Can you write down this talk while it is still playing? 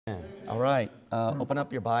All right, open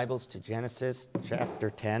up your Bibles to Genesis chapter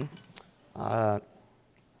 10.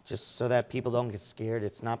 Just so that people don't get scared,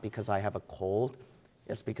 it's not because I have a cold.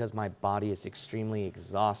 It's because my body is extremely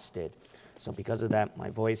exhausted. So because of that, my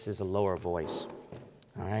voice is a lower voice.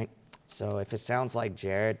 All right? So if it sounds like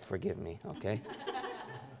Jared, forgive me, okay?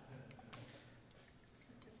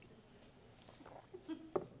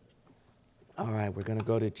 All right, we're going to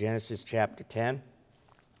go to Genesis chapter 10.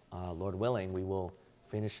 Lord willing, we will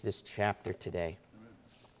finish this chapter today.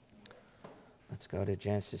 Let's go to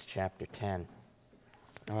Genesis chapter 10.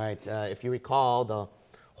 All right, if you recall, the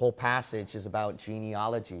whole passage is about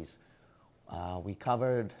genealogies. We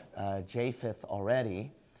covered Japheth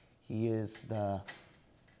already. He is the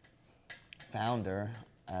founder.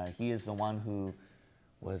 He is the one who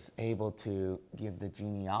was able to give the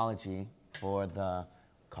genealogy for the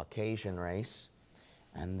Caucasian race.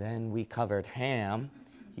 And then we covered Ham.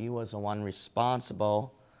 He was the one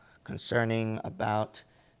responsible concerning about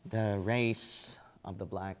the race of the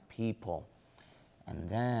black people. And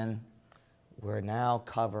then we're now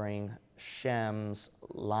covering Shem's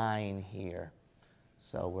line here.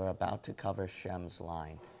 So we're about to cover Shem's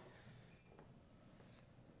line.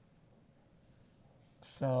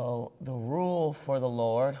 So the rule for the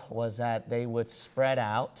Lord was that they would spread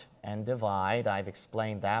out and divide. I've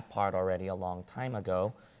explained that part already a long time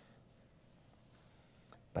ago.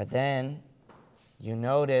 But then you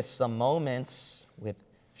notice some moments with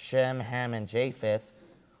Shem, Ham, and Japheth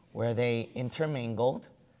where they intermingled,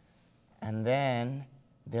 and then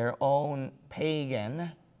their own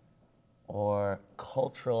pagan or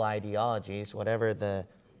cultural ideologies, whatever the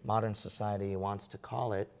modern society wants to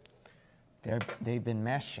call it, they've been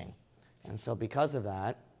meshing. And so because of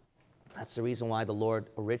that, that's the reason why the Lord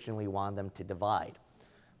originally wanted them to divide.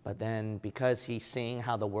 But then because he's seeing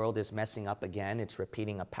how the world is messing up again, it's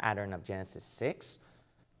repeating a pattern of Genesis 6.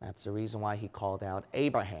 That's the reason why he called out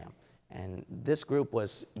Abraham. And this group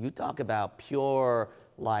was, you talk about pure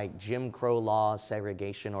like Jim Crow laws,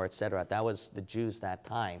 segregation, or etc. That was the Jews that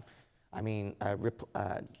time. I mean,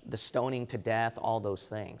 the stoning to death, all those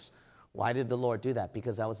things. Why did the Lord do that?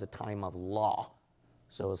 Because that was a time of law.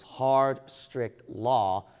 So it was hard, strict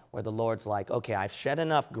law where the Lord's like, okay, I've shed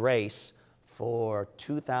enough grace for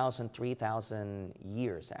 2,000, 3,000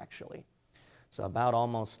 years, actually. So about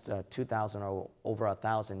almost 2,000 or over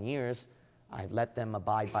 1,000 years, I've let them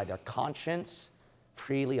abide by their conscience,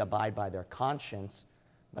 freely abide by their conscience,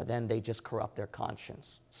 but then they just corrupt their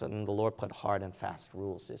conscience. So then the Lord put hard and fast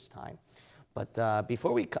rules this time. But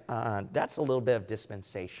before we, that's a little bit of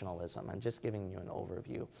dispensationalism. I'm just giving you an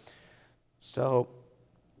overview. So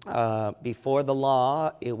before the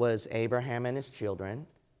law, it was Abraham and his children,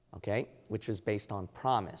 okay, which was based on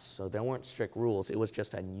promise. So there weren't strict rules. It was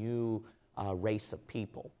just a new race of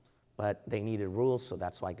people. But they needed rules, so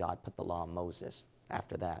that's why God put the law on Moses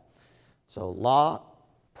after that. So law,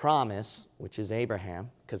 promise, which is Abraham,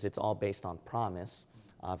 because it's all based on promise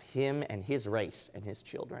of him and his race and his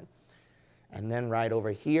children. And then right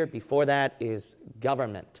over here, before that is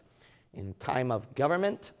government. In time of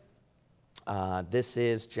government, this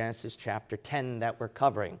is Genesis chapter 10 that we're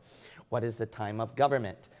covering. What is the time of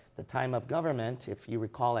government? The time of government, if you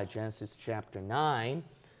recall at Genesis chapter 9,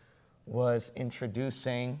 was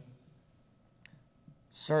introducing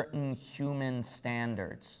certain human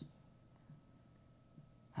standards.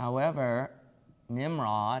 However,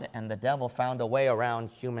 Nimrod and the devil found a way around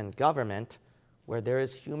human government where there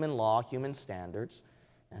is human law, human standards,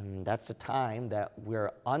 and that's a time that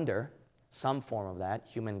we're under some form of that,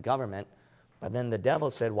 human government. But then the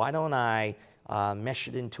devil said, why don't I mesh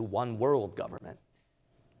it into one world government?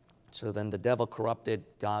 So then the devil corrupted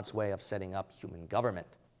God's way of setting up human government.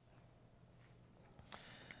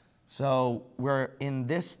 So we're in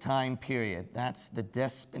this time period. That's the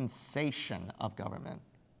dispensation of government,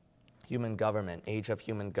 human government, age of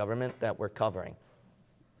human government that we're covering.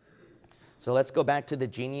 So let's go back to the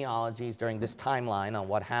genealogies during this timeline on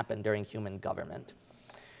what happened during human government.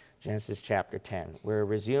 Genesis chapter 10. We're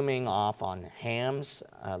resuming off on Ham's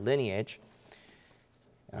lineage.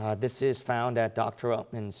 This is found at Dr.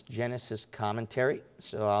 Upman's Genesis commentary,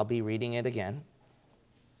 so I'll be reading it again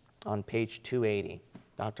on page 280.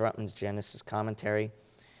 Dr. Upman's Genesis commentary,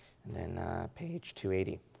 and then page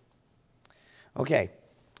 280. Okay,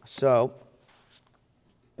 so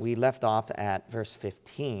we left off at verse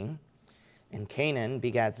 15. And Canaan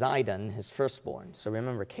begat Zidon, his firstborn. So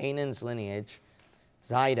remember, Canaan's lineage,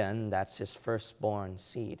 Zidon, that's his firstborn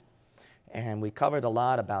seed. And we covered a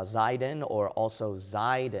lot about Zidon, or also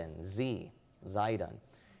Zidon, Zidon.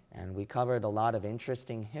 And we covered a lot of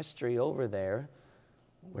interesting history over there,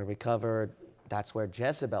 where we covered, that's where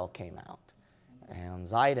Jezebel came out. And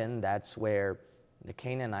Zidon, that's where the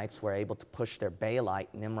Canaanites were able to push their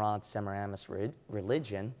Baalite, Nimrod, Semiramis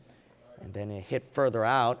religion, and then it hit further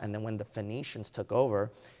out, and then when the Phoenicians took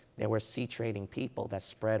over, they were sea trading people that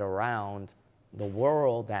spread around the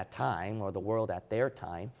world that time, or the world at their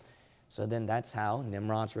time. So then that's how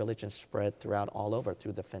Nimrod's religion spread throughout all over,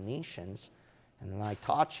 through the Phoenicians. And then I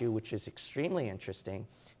taught you, which is extremely interesting,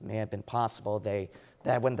 it may have been possible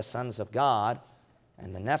that when the sons of God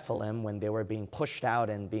and the Nephilim, when they were being pushed out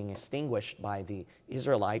and being extinguished by the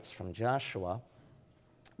Israelites from Joshua,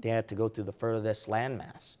 they had to go to the furthest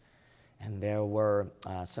landmass. And there were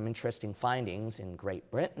some interesting findings in Great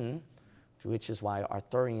Britain, which is why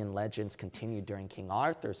Arthurian legends continued during King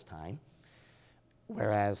Arthur's time,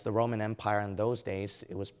 whereas the Roman Empire in those days,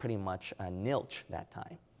 it was pretty much nilch that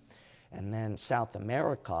time. And then South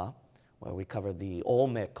America, where we covered the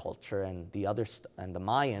Olmec culture and the and the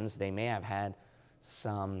Mayans, they may have had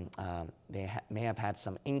some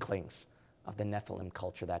inklings of the Nephilim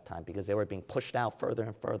culture that time, because they were being pushed out further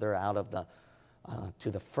and further out of the to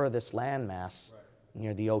the furthest landmass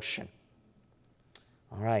near the ocean.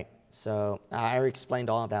 All right, so I already explained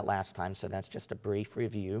all of that last time, so that's just a brief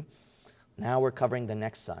review. Now we're covering the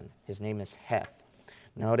next son. His name is Heth.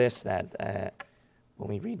 Notice that when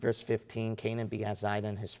we read verse 15, Canaan begat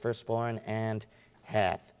Zidon, his firstborn, and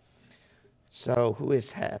Heth. So who is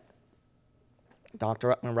Heth? Dr.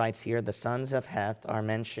 Ruckman writes here, the sons of Heth are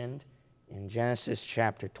mentioned in Genesis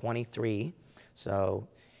chapter 23. So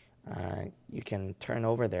you can turn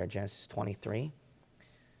over there, Genesis 23.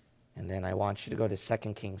 And then I want you to go to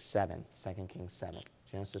 2 Kings 7. 2 Kings 7.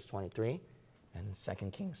 Genesis 23 and 2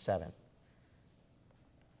 Kings 7.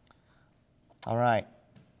 All right.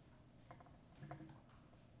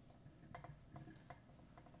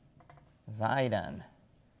 Zidon.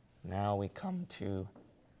 Now we come to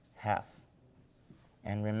Heth.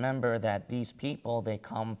 And remember that these people, they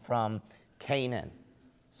come from Canaan.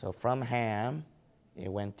 So from Ham, it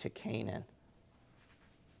went to Canaan.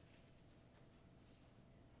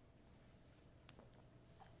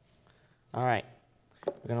 All right.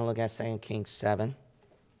 We're going to look at 2 Kings 7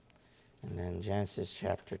 and then Genesis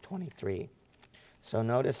chapter 23. So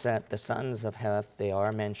notice that the sons of Heth, they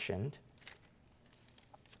are mentioned.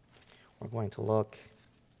 We're going to look.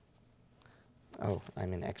 Oh,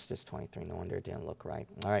 I'm in Exodus 23. No wonder it didn't look right.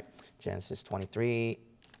 All right, Genesis 23.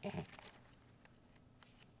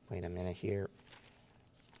 Wait a minute here.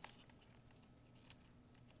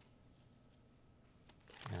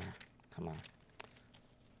 Come on.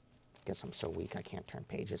 Guess I'm so weak I can't turn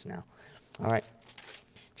pages now. All right,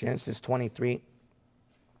 Genesis 23.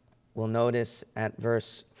 We'll notice at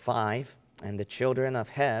verse 5, and the children of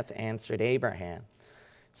Heth answered Abraham,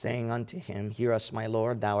 saying unto him, Hear us, my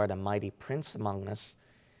Lord, thou art a mighty prince among us.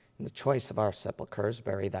 In the choice of our sepulchres,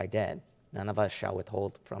 bury thy dead. None of us shall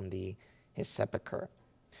withhold from thee his sepulchre.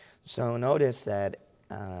 So notice that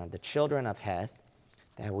the children of Heth,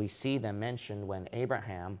 that we see them mentioned when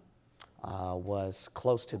Abraham was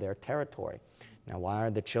close to their territory. Now, why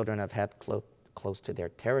are the children of Heth close to their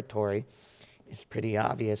territory? It's pretty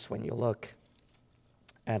obvious when you look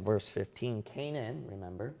at verse 15. Canaan,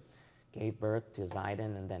 remember, gave birth to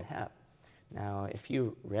Zidon and then Heth. Now, if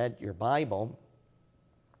you read your Bible,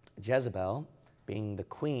 Jezebel, being the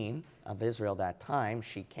queen of Israel that time,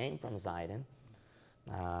 she came from Zidon.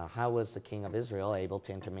 How was the king of Israel able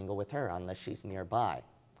to intermingle with her unless she's nearby?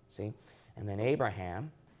 See? And then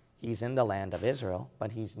Abraham, he's in the land of Israel,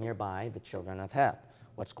 but he's nearby the children of Heth.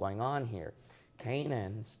 What's going on here?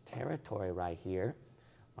 Canaan's territory right here.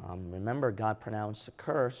 Remember, God pronounced a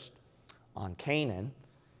curse on Canaan,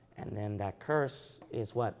 and then that curse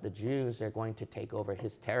is what? The Jews are going to take over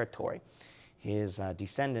his territory. His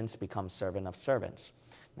descendants become servant of servants.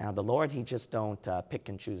 Now, the Lord, he just don't pick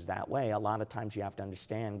and choose that way. A lot of times you have to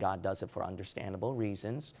understand God does it for understandable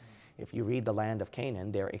reasons. If you read the land of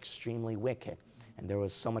Canaan, they're extremely wicked, and there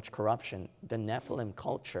was so much corruption. The Nephilim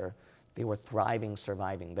culture, they were thriving,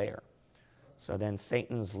 surviving there. So then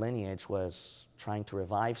Satan's lineage was trying to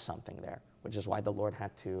revive something there, which is why the Lord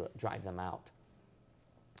had to drive them out.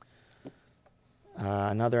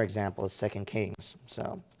 Another example is 2 Kings.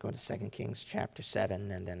 So go to 2 Kings chapter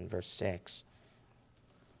 7 and then verse 6.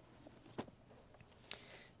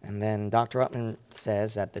 And then Dr. Ruckman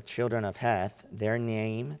says that the children of Heth, their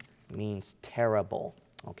name means terrible.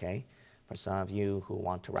 Okay? For some of you who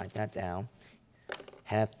want to write that down,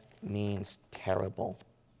 Heth means terrible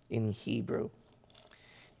in Hebrew.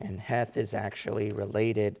 And Heth is actually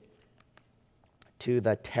related to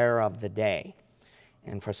the terror of the day.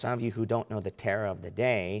 And for some of you who don't know the terror of the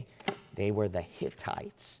day, they were the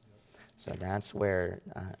Hittites. So that's where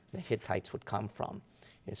the Hittites would come from,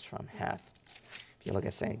 is from Heth. If you look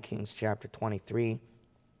at 2 Kings chapter 23,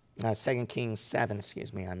 2 Kings 7,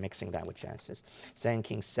 excuse me, I'm mixing that with Genesis. 2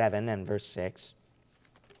 Kings 7 and verse 6.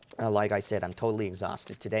 Like I said, I'm totally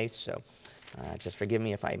exhausted today, so just forgive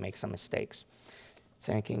me if I make some mistakes.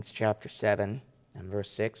 2 Kings chapter 7 and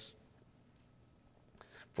verse 6.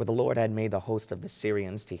 For the Lord had made the host of the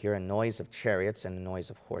Syrians to hear a noise of chariots and a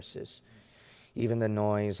noise of horses, even the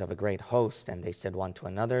noise of a great host. And they said one to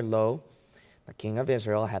another, Lo, the king of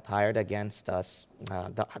Israel hath hired against us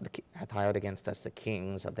the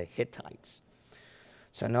kings of the Hittites.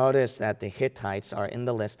 So notice that the Hittites are in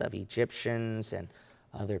the list of Egyptians and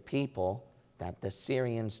other people that the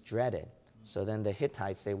Syrians dreaded. So then the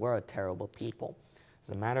Hittites, they were a terrible people.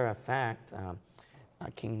 As a matter of fact,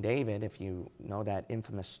 King David, if you know that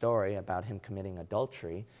infamous story about him committing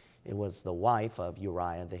adultery, it was the wife of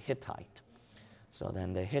Uriah the Hittite. So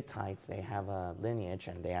then the Hittites, they have a lineage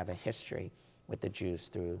and they have a history with the Jews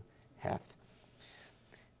through Heth.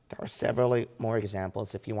 There are several more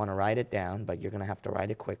examples if you want to write it down, but you're going to have to write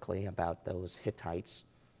it quickly about those Hittites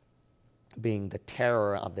being the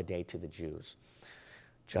terror of the day to the Jews.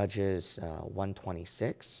 Judges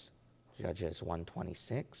 1:26, Judges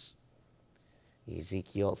 1:26,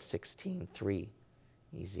 Ezekiel 16:3,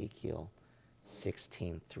 Ezekiel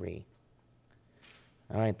 16:3.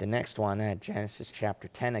 All right, the next one, Genesis chapter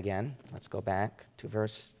 10 again. Let's go back to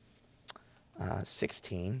verse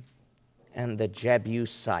 16. And the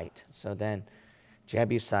Jebusite. So then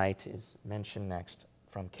Jebusite is mentioned next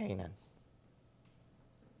from Canaan.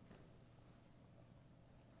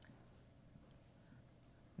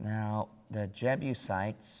 Now, the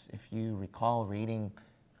Jebusites, if you recall reading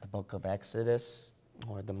the book of Exodus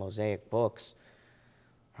or the Mosaic books,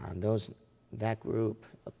 that group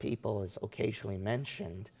of people is occasionally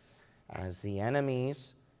mentioned as the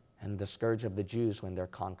enemies and the scourge of the Jews when they're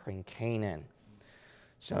conquering Canaan.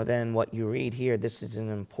 So then what you read here, this is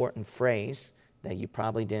an important phrase that you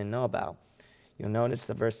probably didn't know about. You'll notice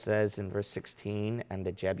the verse says in verse 16, and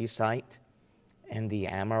the Jebusite, and the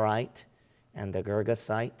Amorite, and the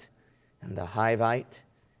Girgasite, and the Hivite,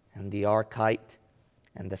 and the Archite,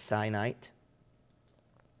 and the Sinite.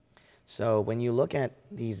 So when you look at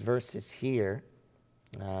these verses here,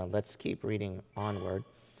 let's keep reading onward.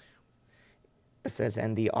 It says,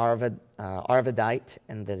 and the Arvadite,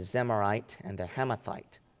 and the Zemarite, and the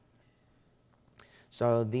Hamathite.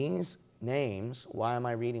 So these names, why am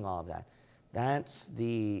I reading all of that? That's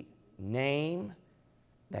the name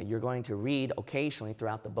that you're going to read occasionally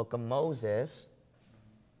throughout the book of Moses.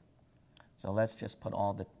 So let's just put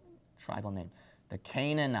all the tribal names. The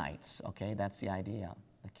Canaanites, okay, that's the idea.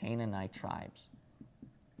 The Canaanite tribes.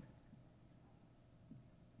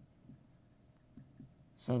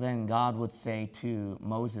 So then God would say to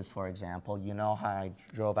Moses, for example, you know how I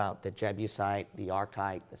drove out the Jebusite, the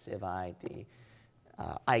Archite, the Sivite, the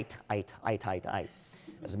Ite.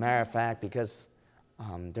 As a matter of fact, because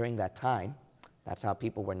during that time, that's how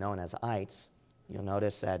people were known as ites. You'll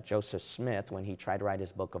notice that Joseph Smith, when he tried to write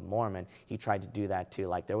his Book of Mormon, he tried to do that too.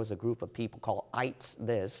 Like there was a group of people called ites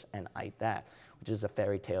this and ite that, which is a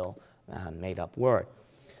fairy tale made-up word.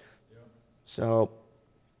 So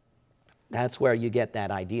that's where you get that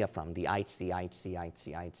idea from, the ites, the ites, the ites,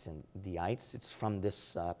 the ites, and the ites. It's from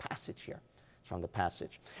this passage here. It's from the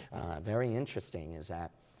passage. Very interesting is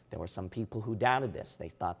that there were some people who doubted this. They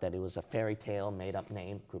thought that it was a fairy tale, made-up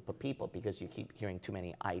name group of people because you keep hearing too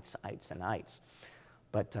many ites, ites, and ites.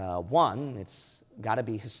 But one, it's got to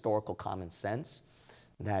be historical common sense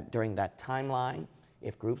that during that timeline,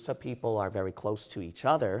 if groups of people are very close to each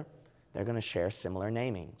other, they're going to share similar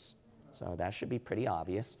namings. So that should be pretty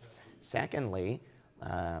obvious. Secondly,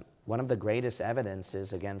 one of the greatest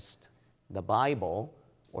evidences against the Bible,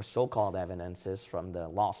 or so-called evidences from the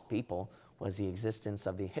lost people, was the existence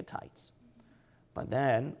of the Hittites. But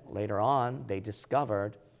then, later on, they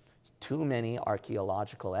discovered too many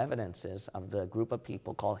archaeological evidences of the group of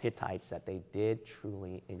people called Hittites that they did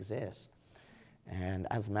truly exist. And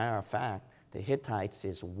as a matter of fact, the Hittites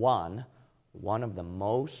is one of the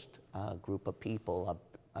most group of people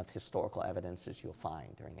of historical evidences you'll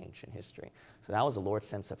find during ancient history. So that was the Lord's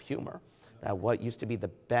sense of humor, that what used to be the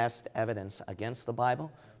best evidence against the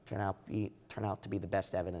Bible turned out to be the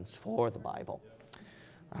best evidence for the Bible.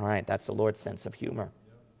 All right, that's the Lord's sense of humor.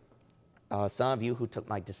 Some of you who took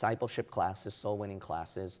my discipleship classes, soul-winning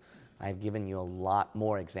classes, I've given you a lot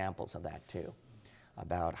more examples of that too,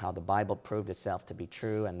 about how the Bible proved itself to be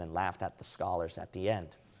true and then laughed at the scholars at the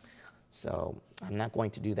end. So I'm not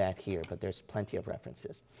going to do that here, but there's plenty of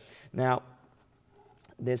references. Now,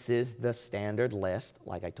 this is the standard list,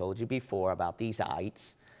 like I told you before, about these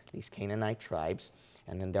ites, these Canaanite tribes.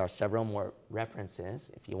 And then there are several more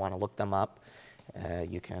references if you want to look them up.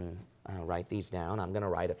 You can write these down. I'm going to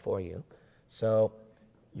write it for you. So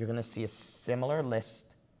you're going to see a similar list,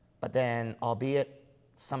 but then, albeit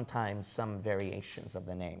sometimes some variations of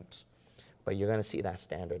the names. But you're going to see that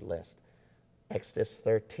standard list. Exodus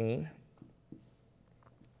 13,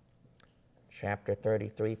 chapter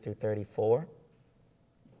 33 through 34.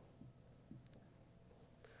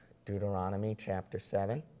 Deuteronomy chapter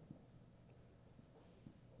 7.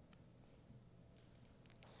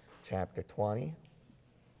 Chapter 20.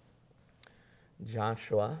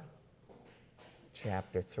 Joshua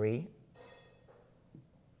chapter 3.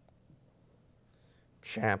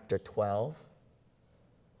 Chapter 12.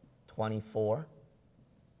 24.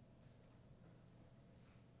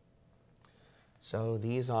 So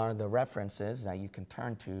these are the references that you can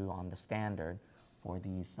turn to on the standard for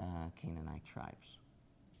these Canaanite tribes.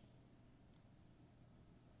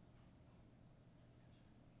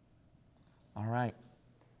 All right.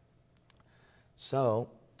 So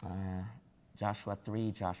Joshua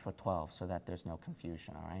 3, Joshua 12, so that there's no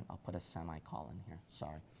confusion, all right? I'll put a semicolon here.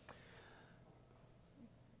 Sorry.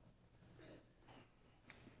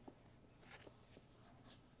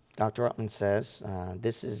 Dr. Ruttman says,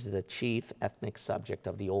 this is the chief ethnic subject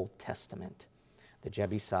of the Old Testament. The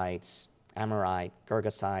Jebusites, Amorite,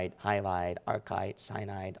 Girgasite, Hivite, Arkite,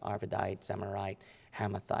 Sinite, Arvadite, Zemarite,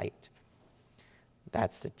 Hamathite.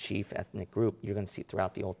 That's the chief ethnic group you're going to see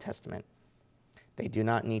throughout the Old Testament. They do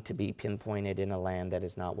not need to be pinpointed in a land that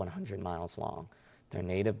is not 100 miles long. Their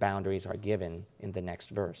native boundaries are given in the next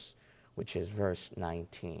verse, which is verse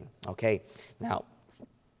 19. Okay, now,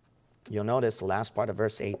 you'll notice the last part of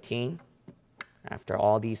verse 18, after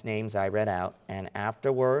all these names I read out, and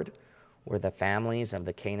afterward were the families of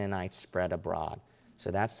the Canaanites spread abroad.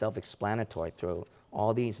 So that's self-explanatory. Through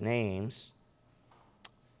all these names,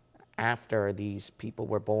 after these people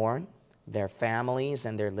were born, their families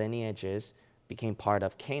and their lineages became part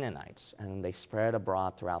of Canaanites, and they spread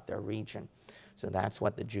abroad throughout their region. So that's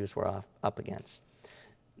what the Jews were up against.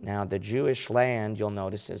 Now, the Jewish land, you'll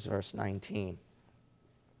notice, is verse 19.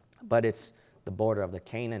 But it's the border of the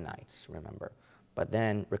Canaanites, remember. But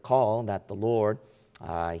then recall that the Lord,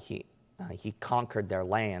 he conquered their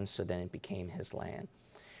land, so then it became his land.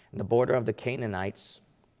 And the border of the Canaanites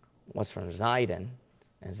was from Zidon,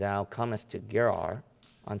 as thou comest to Gerar,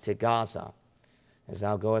 unto Gaza, as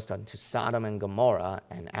thou goest unto Sodom and Gomorrah,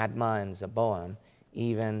 and Admah and Zeboim,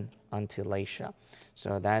 even unto Lasha.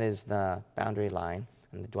 So that is the boundary line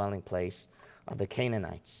and the dwelling place of the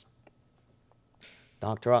Canaanites.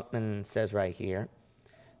 Dr. Ruttman says right here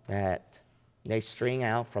that they string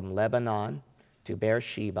out from Lebanon to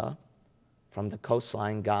Beersheba, from the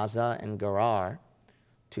coastline Gaza and Gerar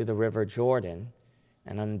to the river Jordan,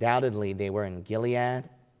 and undoubtedly they were in Gilead,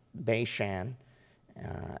 Bashan,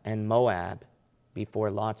 and Moab before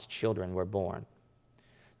Lot's children were born.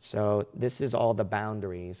 So this is all the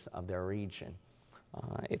boundaries of their region.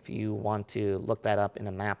 If you want to look that up in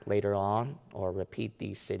a map later on or repeat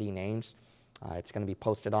these city names, it's going to be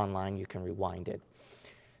posted online. You can rewind it.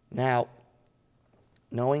 Now,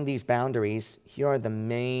 knowing these boundaries, here are the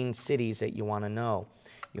main cities that you want to know.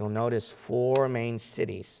 You'll notice 4 main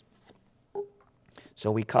cities.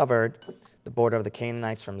 So we covered the border of the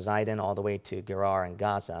Canaanites from Zidon all the way to Gerar and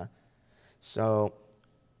Gaza. So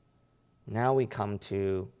now we come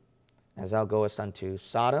to, as thou goest unto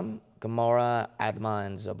Sodom, Gomorrah, Admah,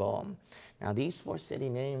 and Zeboim. Now, these 4 city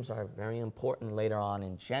names are very important later on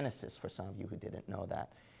in Genesis, for some of you who didn't know that.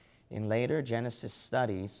 In later Genesis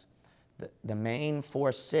studies, the main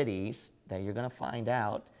 4 cities that you're going to find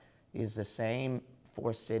out is the same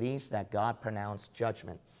 4 cities that God pronounced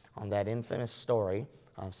judgment on that infamous story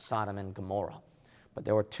of Sodom and Gomorrah. But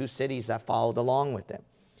there were 2 cities that followed along with it.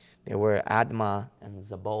 They were Admah and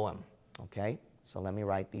Zeboim. Okay? So let me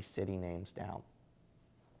write these city names down.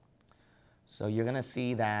 So you're going to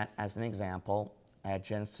see that as an example at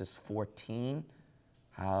Genesis 14,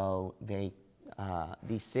 how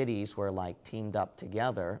these cities were like teamed up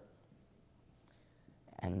together,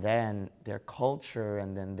 and then their culture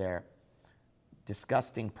and then their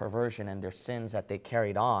disgusting perversion and their sins that they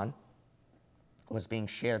carried on was being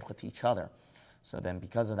shared with each other. So then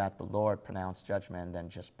because of that, the Lord pronounced judgment and then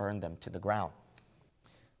just burned them to the ground.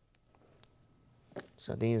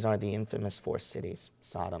 So these are the infamous 4 cities,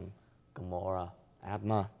 Sodom, Gomorrah,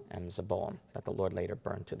 Admah, and Zeboim, that the Lord later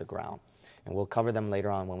burned to the ground. And we'll cover them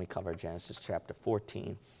later on when we cover Genesis chapter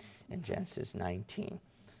 14 and Genesis 19.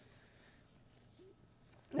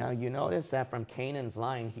 Now, you notice that from Canaan's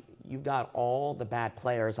line, you've got all the bad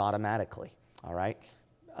players automatically, all right?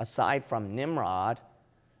 Aside from Nimrod,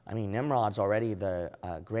 I mean, Nimrod's already the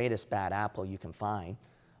greatest bad apple you can find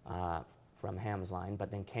from Ham's line.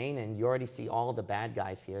 But then Canaan, you already see all the bad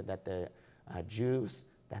guys here that the Jews,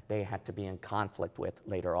 that they had to be in conflict with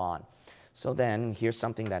later on. So then here's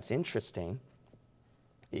something that's interesting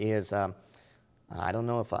is, I don't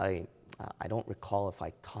know if I don't recall if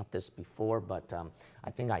I taught this before, but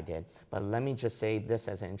I think I did. But let me just say this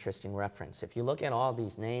as an interesting reference. If you look at all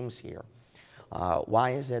these names here,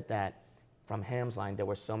 why is it that from Ham's line there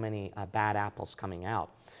were so many bad apples coming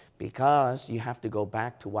out? Because you have to go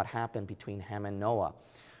back to what happened between Ham and Noah.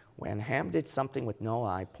 When Ham did something with Noah,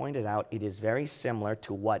 I pointed out it is very similar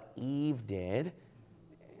to what Eve did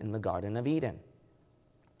in the Garden of Eden.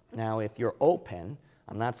 Now, if you're open,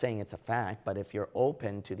 I'm not saying it's a fact, but if you're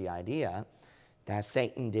open to the idea that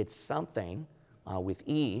Satan did something with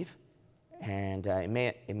Eve, and it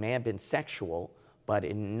may have been sexual, but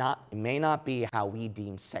it may not be how we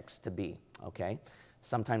deem sex to be, okay?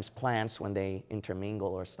 Sometimes plants, when they intermingle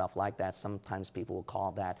or stuff like that, sometimes people will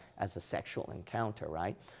call that as a sexual encounter,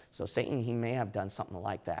 right? So Satan, he may have done something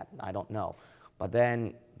like that. I don't know. But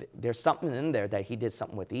then there's something in there that he did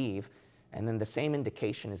something with Eve, and then the same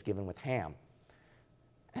indication is given with Ham.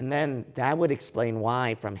 And then that would explain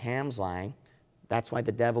why, from Ham's line, that's why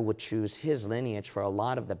the devil would choose his lineage for a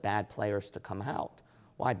lot of the bad players to come out.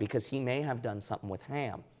 Why? Because he may have done something with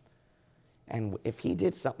Ham. And if he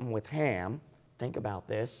did something with Ham, think about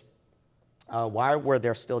this, why were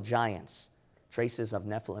there still giants, traces of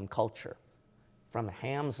Nephilim culture, from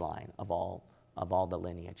Ham's line of all the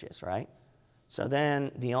lineages, right? So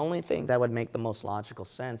then the only thing that would make the most logical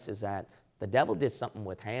sense is that the devil did something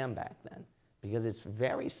with Ham back then, because it's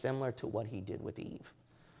very similar to what he did with Eve.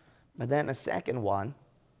 But then a second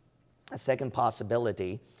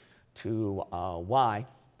possibility to why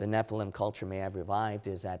the Nephilim culture may have revived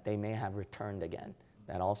is that they may have returned again.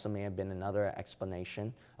 That also may have been another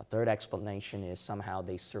explanation. A third explanation is somehow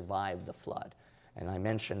they survived the flood. And I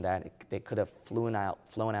mentioned that they could have flown out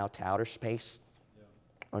to outer space,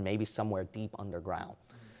 or maybe somewhere deep underground.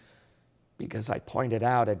 Because I pointed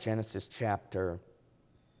out at Genesis chapter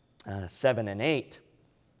 7 and 8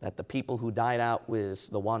 that the people who died out was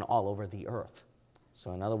the one all over the earth.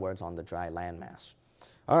 So in other words, on the dry landmass.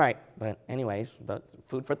 All right, but anyways, the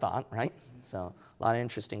food for thought, right? So a lot of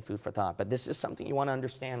interesting food for thought. But this is something you want to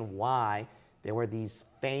understand why there were these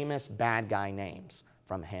famous bad guy names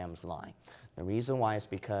from Ham's line. The reason why is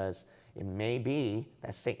because it may be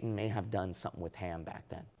that Satan may have done something with Ham back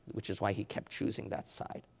then, which is why he kept choosing that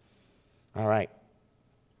side. All right,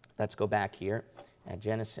 let's go back here at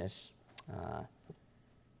Genesis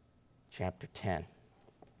chapter 10.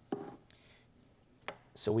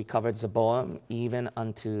 So we covered Zeboam even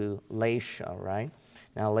unto Laisha, right?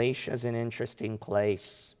 Now Laisha is an interesting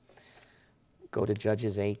place. Go to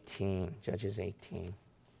Judges 18. Judges 18.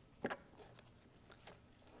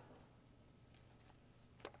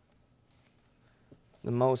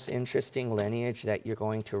 The most interesting lineage that you're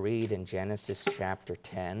going to read in Genesis chapter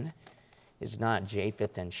 10 is not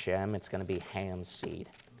Japheth and Shem. It's going to be Ham's seed.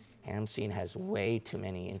 Ham's seed has way too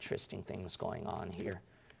many interesting things going on here.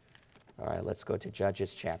 All right, let's go to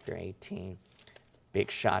Judges chapter 18.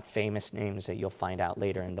 Big shot, famous names that you'll find out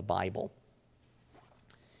later in the Bible.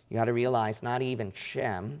 You got to realize not even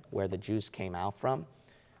Shem, where the Jews came out from,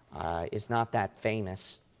 is not that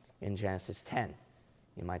famous in Genesis 10.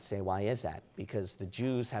 You might say, why is that? Because the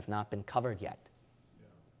Jews have not been covered yet.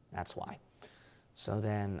 That's why. So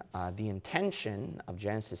then the intention of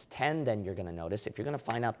Genesis 10, then you're going to notice, if you're going to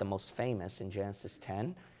find out the most famous in Genesis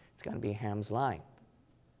 10, it's going to be Ham's line.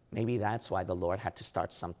 Maybe that's why the Lord had to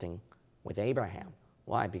start something with Abraham.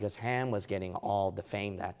 Why? Because Ham was getting all the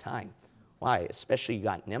fame that time. Why? Especially you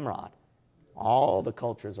got Nimrod. All the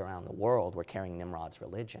cultures around the world were carrying Nimrod's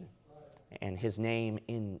religion. And his name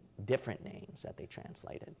in different names that they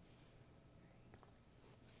translated.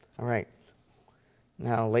 All right.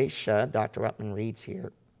 Now, Laisha, Dr. Ruttman reads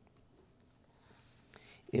here,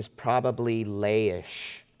 is probably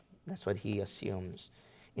Laish. That's what he assumes.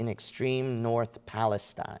 In extreme North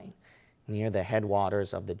Palestine, near the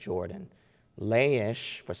headwaters of the Jordan.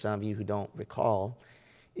 Laish, for some of you who don't recall,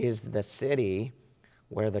 is the city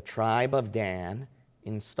where the tribe of Dan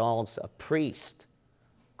installs a priest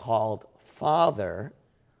called Father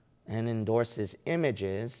and endorses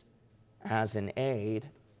images as an aid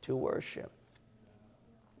to worship.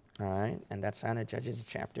 All right, and that's found in Judges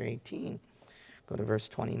chapter 18. Go to verse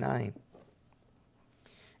 29.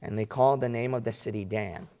 And they called the name of the city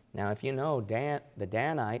Dan. Now, if you know, the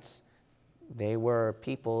Danites, they were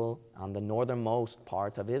people on the northernmost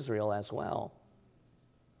part of Israel as well.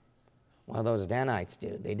 Well, those Danites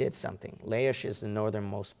did. They did something. Laish is the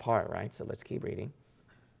northernmost part, right? So let's keep reading.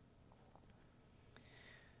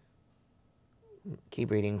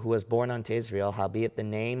 Keep reading. Who was born unto Israel, howbeit the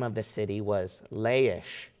name of the city was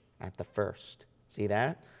Laish at the first. See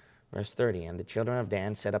that? Verse 30. And the children of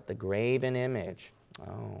Dan set up the graven image.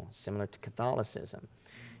 Oh, similar to Catholicism.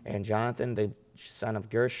 And Jonathan, the son of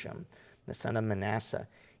Gershom, the son of Manasseh,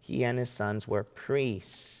 he and his sons were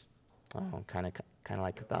priests. Oh, kind of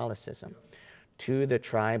like Catholicism. To the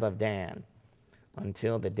tribe of Dan,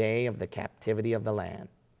 until the day of the captivity of the land.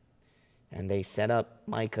 And they set up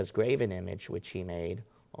Micah's graven image, which he made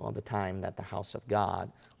all the time that the house of God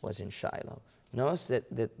was in Shiloh. Notice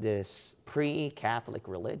that this pre-Catholic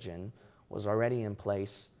religion was already in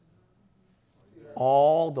place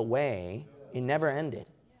all the way. It never ended.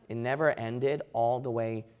 It never ended all the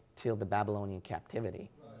way till the Babylonian captivity.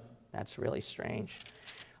 That's really strange.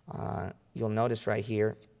 You'll notice right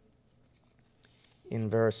here in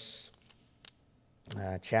verse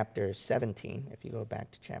chapter 17, if you go back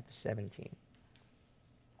to chapter 17,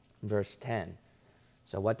 verse 10.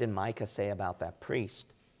 So what did Micah say about that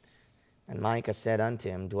priest? And Micah said unto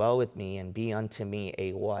him, dwell with me and be unto me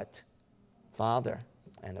a what? Father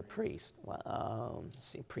and a priest. Well,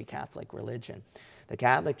 see, pre-Catholic religion. The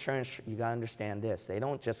Catholic Church, you got to understand this. They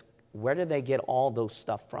don't just, where do they get all those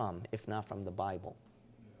stuff from, if not from the Bible?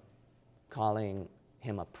 Calling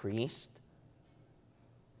him a priest,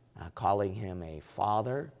 calling him a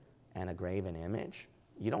father and a graven image.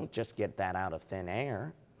 You don't just get that out of thin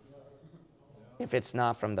air. If it's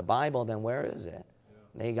not from the Bible, then where is it?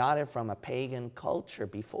 They got it from a pagan culture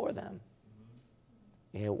before them.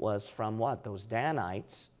 It was from what? Those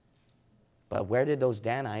Danites. But where did those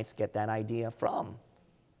Danites get that idea from?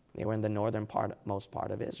 They were in the northern most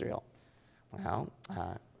part of Israel. Well,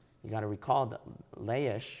 you got to recall that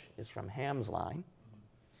Laish is from Ham's line.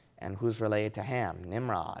 And who's related to Ham?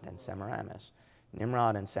 Nimrod and Semiramis.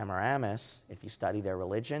 Nimrod and Semiramis, if you study their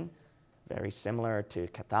religion, very similar to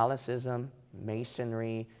Catholicism,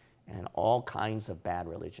 Masonry, and all kinds of bad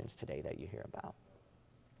religions today that you hear about.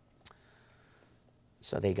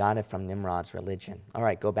 So they got it from Nimrod's religion. All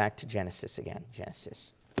right, go back to Genesis again.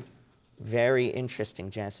 Genesis. Very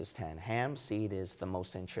interesting, Genesis 10. Ham's seed is the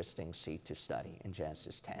most interesting seed to study in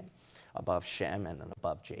Genesis 10, above Shem and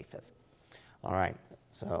above Japheth. All right,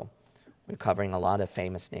 so we're covering a lot of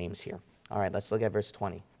famous names here. All right, let's look at verse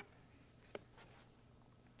 20.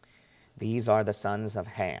 These are the sons of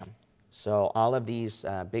Ham. So all of these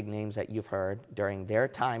big names that you've heard, during their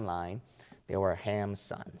timeline, they were Ham's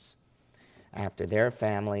sons. After their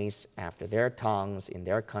families, after their tongues, in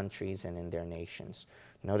their countries, and in their nations.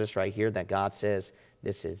 Notice right here that God says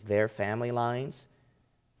this is their family lines.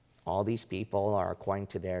 All these people are according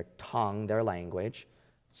to their tongue, their language.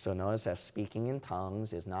 So notice that speaking in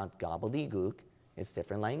tongues is not gobbledygook, it's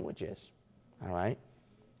different languages. All right?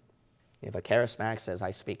 If a charismatic says,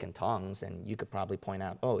 I speak in tongues, and you could probably point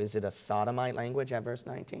out, oh, is it a sodomite language at verse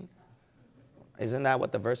 19? Isn't that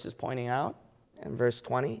what the verse is pointing out in verse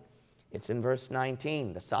 20? It's in verse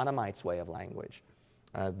 19, the Sodomites' way of language,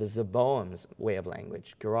 the Zeboim's way of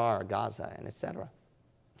language, Gerar, Gaza, and etc.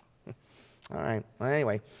 All right, well,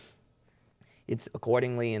 anyway, it's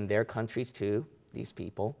accordingly in their countries too, these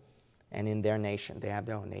people, and in their nation. They have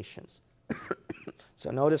their own nations.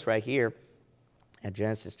 So notice right here at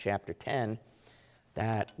Genesis chapter 10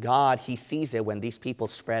 that God, he sees it when these people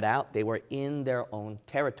spread out, they were in their own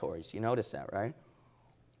territories. You notice that, right?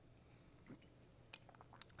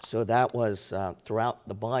 So that was throughout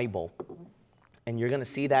the Bible. And you're going to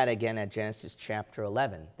see that again at Genesis chapter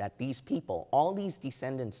 11, that these people, all these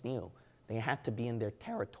descendants knew they had to be in their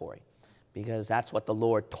territory because that's what the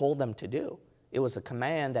Lord told them to do. It was a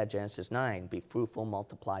command at Genesis 9, be fruitful,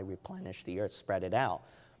 multiply, replenish the earth, spread it out.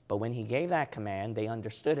 But when he gave that command, they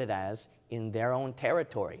understood it as in their own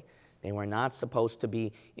territory. They were not supposed to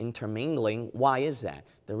be intermingling. Why is that?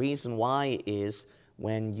 The reason why is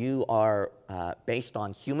when you are based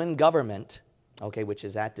on human government, okay, which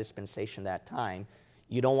is that dispensation, that time,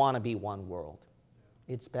 you don't want to be one world.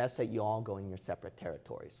 It's best that you all go in your separate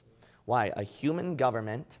territories. Why? A human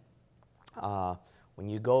government, when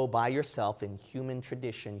you go by yourself in human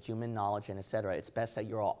tradition, human knowledge, and etc., it's best that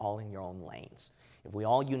you're all in your own lanes. If we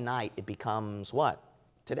all unite, it becomes what?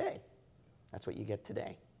 Today. That's what you get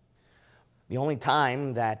today. The only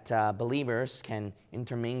time that believers can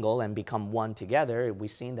intermingle and become one together,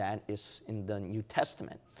 we've seen that, is in the New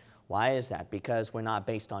Testament. Why is that? Because we're not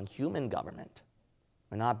based on human government.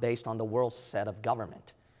 We're not based on the world's set of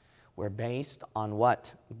government. We're based on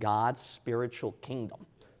what? God's spiritual kingdom.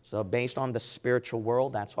 So based on the spiritual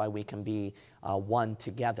world, that's why we can be one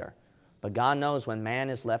together. But God knows when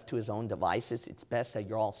man is left to his own devices, it's best that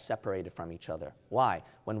you're all separated from each other. Why?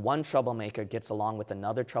 When one troublemaker gets along with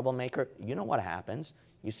another troublemaker, you know what happens.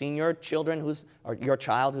 You seen your children or your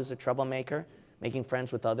child who's a troublemaker, making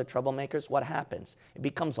friends with other troublemakers? What happens? It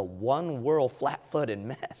becomes a one-world, flat-footed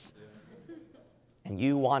mess. And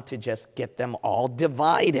you want to just get them all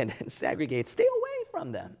divided and segregate. Stay away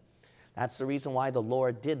from them. That's the reason why the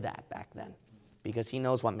Lord did that back then, because he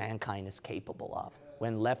knows what mankind is capable of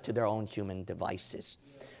when left to their own human devices.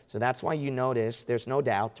 So that's why you notice there's no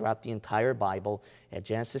doubt throughout the entire Bible at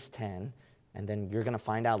Genesis 10, and then you're going to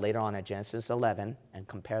find out later on at Genesis 11, and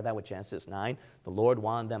compare that with Genesis 9, the Lord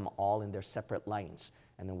wanted them all in their separate lanes.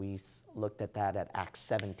 And then we looked at that at Acts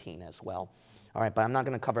 17 as well. All right, but I'm not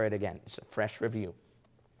going to cover it again. It's a fresh review.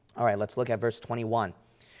 All right, let's look at verse 21.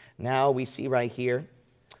 Now we see right here,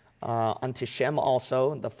 unto Shem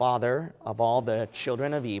also, the father of all the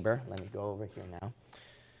children of Eber. Let me go over here now.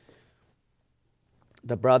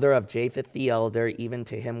 The brother of Japheth the elder, even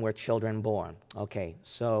to him were children born. Okay,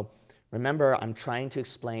 so remember, I'm trying to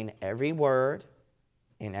explain every word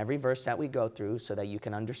in every verse that we go through so that you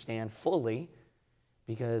can understand fully,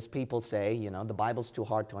 because people say, you know, the Bible's too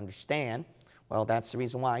hard to understand. Well, that's the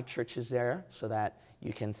reason why church is there, so that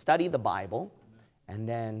you can study the Bible, and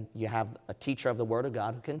then you have a teacher of the Word of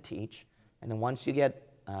God who can teach. And then once you get,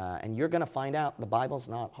 and you're going to find out the Bible's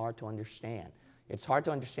not hard to understand. It's hard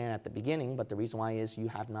to understand at the beginning, but the reason why is you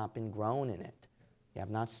have not been grown in it. You have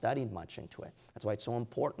not studied much into it. That's why it's so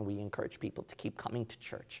important we encourage people to keep coming to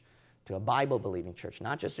church, to a Bible-believing church,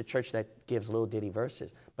 not just a church that gives little ditty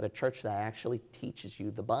verses, but a church that actually teaches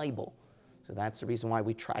you the Bible. So that's the reason why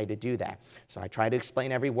we try to do that. So I try to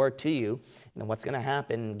explain every word to you, and then what's going to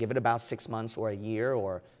happen, give it about 6 months or a year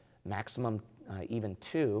or maximum even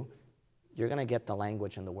 2, you're going to get the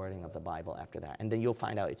language and the wording of the Bible after that. And then you'll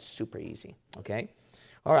find out it's super easy, okay?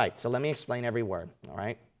 All right, so let me explain every word, all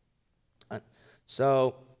right?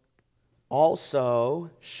 So also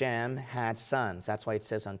Shem had sons. That's why it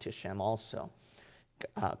says unto Shem also.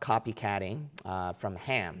 Copycatting from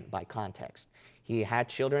Ham by context. He had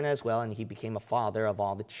children as well, and he became a father of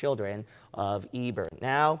all the children of Eber.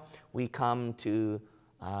 Now we come to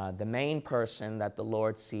the main person that the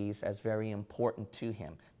Lord sees as very important to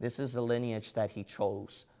him. This is the lineage that he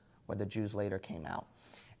chose, where the Jews later came out.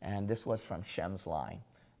 And this was from Shem's line.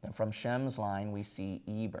 Then from Shem's line, we see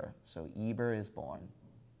Eber. So Eber is born.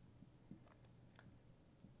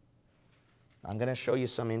 I'm going to show you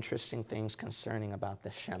some interesting things concerning about the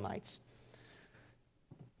Shemites.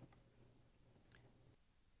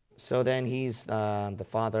 So then he's the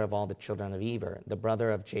father of all the children of Eber, the brother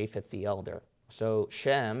of Japheth the elder. So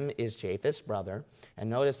Shem is Japheth's brother, and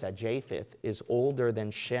notice that Japheth is older than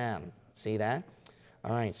Shem. See that?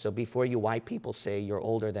 All right, so before you white people say you're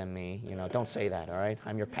older than me, you know, don't say that, all right?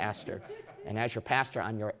 I'm your pastor. And as your pastor,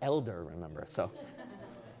 I'm your elder, remember? So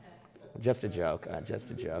just a joke,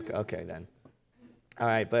 just a joke. Okay, then. All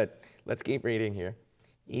right, but let's keep reading here.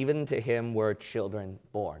 Even to him were children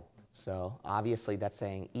born. So obviously that's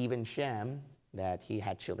saying even Shem, that he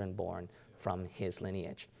had children born from his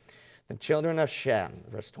lineage. The children of Shem,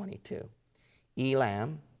 verse 22,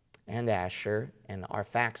 Elam and Asher and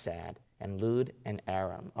Arphaxad and Lud and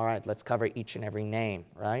Aram. All right, let's cover each and every name,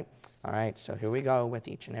 right? All right, so here we go with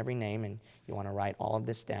each and every name, and you want to write all of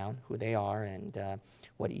this down, who they are and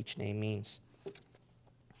what each name means.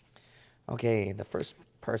 Okay, the first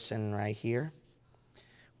person right here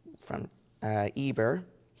from Eber,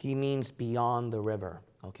 he means beyond the river,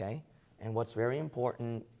 okay? And what's very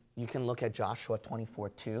important, you can look at Joshua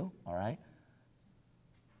 24:2, all right?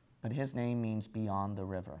 But his name means beyond the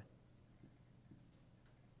river.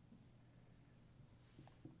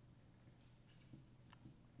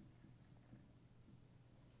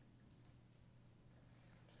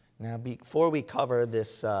 Now, before we cover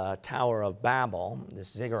this Tower of Babel,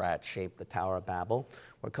 this ziggurat shape, the Tower of Babel,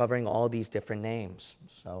 we're covering all these different names.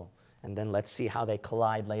 So, and then let's see how they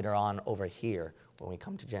collide later on over here when we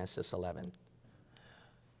come to Genesis 11.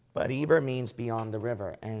 But Eber means beyond the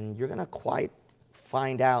river, and you're going to quite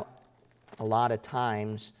find out a lot of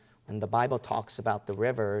times when the Bible talks about the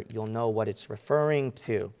river, you'll know what it's referring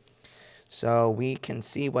to. So we can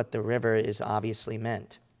see what the river is obviously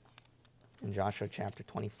meant in Joshua chapter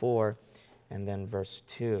 24 and then verse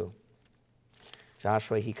 2.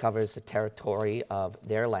 Joshua, he covers the territory of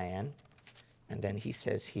their land, and then he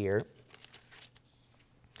says here,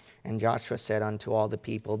 and Joshua said unto all the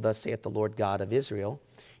people, thus saith the Lord God of Israel,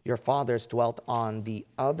 your fathers dwelt on the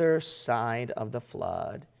other side of the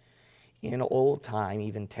flood in old time,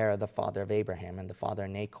 even Terah, the father of Abraham, and the father of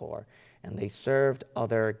Nahor, and they served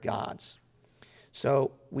other gods.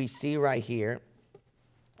 So we see right here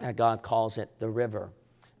that God calls it the river.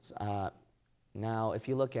 Now, if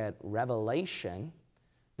you look at Revelation,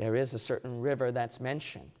 there is a certain river that's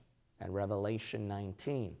mentioned, at Revelation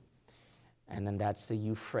 19. And then that's the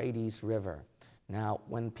Euphrates River. Now,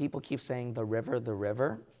 when people keep saying the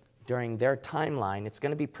river, during their timeline, it's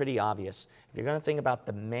going to be pretty obvious. If you're going to think about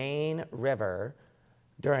the main river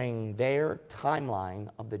during their timeline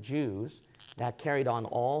of the Jews, that carried on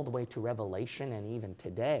all the way to Revelation and even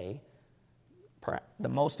today, the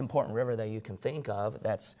most important river that you can think of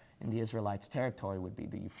that's in the Israelites' territory would be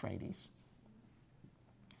the Euphrates.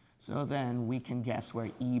 So then we can guess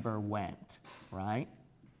where Eber went, right?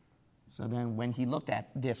 So then when he looked at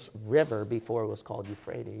this river before it was called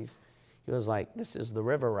Euphrates, he was like, this is the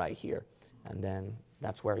river right here. And then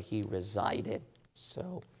that's where he resided.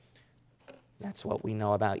 So that's what we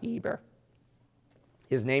know about Eber.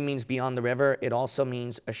 His name means beyond the river. It also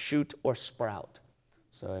means a shoot or sprout.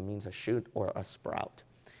 So it means a shoot or a sprout.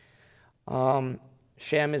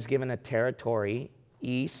 Shem is given a territory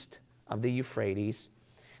east of the Euphrates.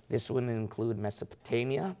 This would include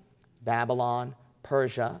Mesopotamia, Babylon,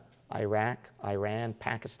 Persia, Iraq, Iran,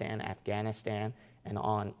 Pakistan, Afghanistan, and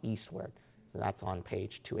on eastward. So that's on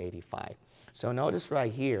page 285. So notice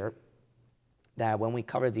right here that when we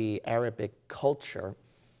cover the Arabic culture,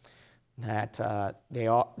 that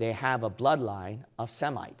they have a bloodline of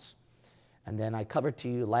Semites. And then I covered to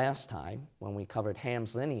you last time, when we covered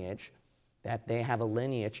Ham's lineage, that they have a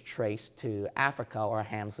lineage traced to Africa or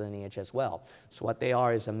Ham's lineage as well. So what they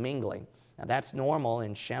are is a mingling. Now that's normal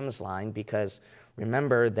in Shem's line because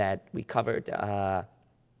remember that we covered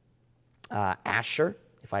Asher,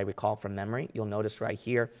 if I recall from memory. You'll notice right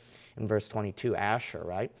here in verse 22, Asher,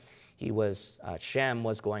 right? Shem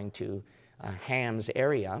was going to Ham's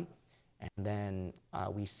area, and then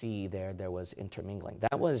we see there was intermingling.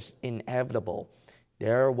 That was inevitable.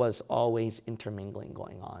 There was always intermingling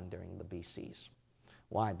going on during the BCs.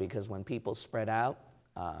 Why? Because when people spread out,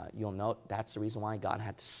 you'll note that's the reason why God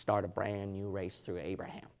had to start a brand new race through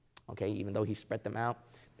Abraham. Okay, even though he spread them out,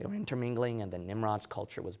 they were intermingling, and then Nimrod's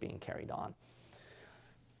culture was being carried on.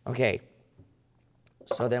 Okay,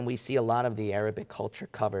 so then we see a lot of the Arabic culture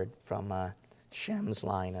covered from Shem's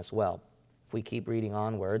line as well. If we keep reading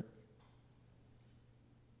onward,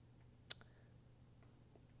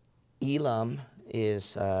 Elam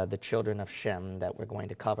is the children of Shem that we're going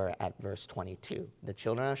to cover at verse 22. The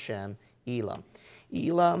children of Shem, Elam.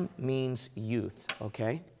 Elam means youth,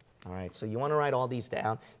 okay? All right, so you want to write all these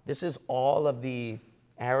down. This is all of the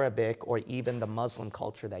Arabic or even the Muslim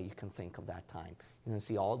culture that you can think of that time. You're going to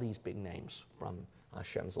see all these big names from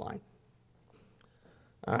Shem's line.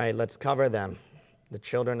 All right, let's cover them. The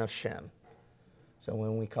children of Shem. So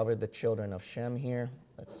when we covered the children of Shem here,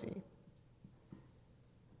 let's see.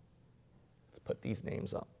 Let's put these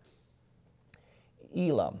names up.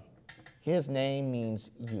 Elam. His name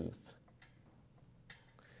means youth.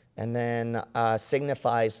 And then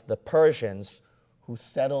signifies the Persians who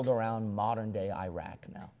settled around modern-day Iraq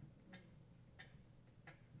now.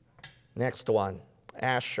 Next one,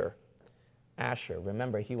 Asher. Asher,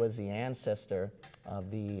 remember, he was the ancestor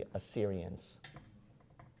of the Assyrians.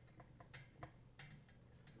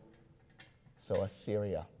 So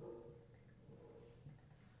Assyria.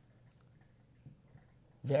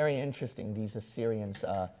 Very interesting, these Assyrians.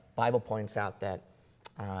 Bible points out that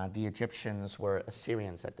the Egyptians were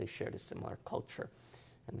Assyrians, that they shared a similar culture.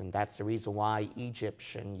 And then that's the reason why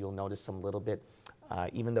Egyptian, you'll notice some little bit,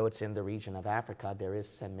 even though it's in the region of Africa, there is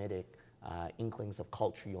Semitic inklings of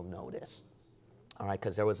culture you'll notice. All right,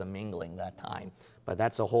 because there was a mingling that time. But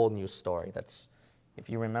that's a whole new story. If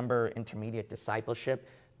you remember intermediate discipleship,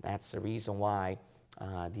 that's the reason why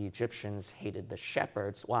the Egyptians hated the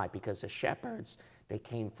shepherds. Why? Because the shepherds, they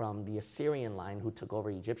came from the Assyrian line who took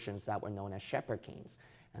over Egyptians that were known as shepherd kings.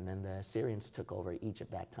 And then the Assyrians took over Egypt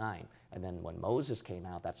that time. And then when Moses came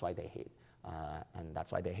out, that's why they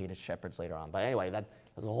hated shepherds later on. But anyway, that's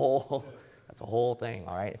a whole thing,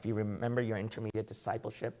 all right? If you remember your intermediate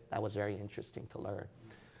discipleship, that was very interesting to learn.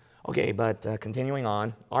 Okay, but continuing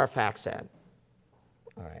on, Arphaxad.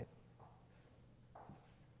 All right.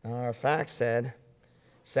 Arphaxad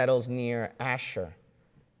settles near Asher,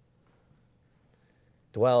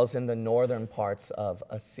 dwells in the northern parts of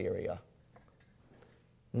Assyria,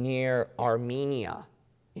 near Armenia,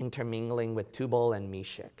 intermingling with Tubal and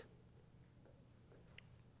Meshech.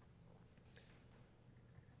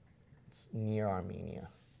 It's near Armenia.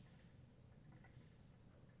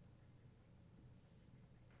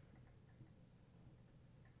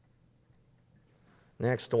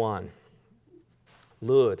 Next one,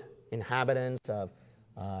 Lud, inhabitants of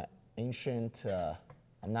ancient,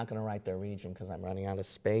 I'm not going to write their region because I'm running out of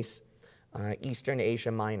space, Eastern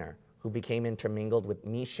Asia Minor, who became intermingled with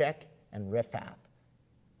Meshech and Riphath.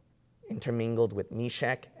 Intermingled with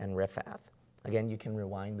Meshech and Riphath. Again, you can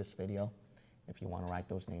rewind this video if you want to write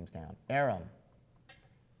those names down. Aram.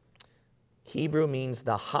 Hebrew means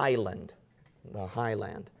the highland, the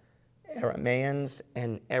highland. Arameans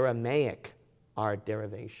and Aramaic are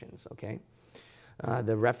derivations, okay?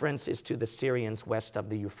 The reference is to the Syrians west of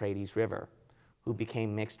the Euphrates River, who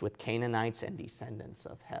became mixed with Canaanites and descendants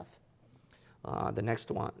of Heth. The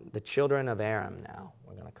next one, the children of Aram now.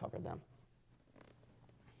 We're going to cover them.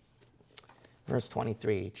 Verse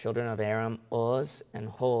 23, children of Aram, Uz and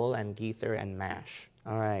Hul and Gether and Mash.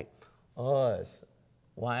 All right, Uz.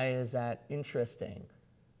 Why is that interesting?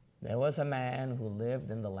 There was a man who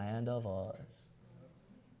lived in the land of Uz.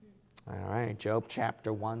 All right, Job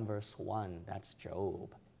chapter 1, verse 1. That's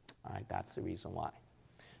Job. All right, that's the reason why.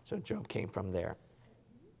 So Job came from there.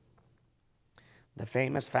 The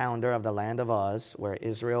famous founder of the land of Uz, where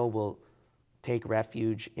Israel will take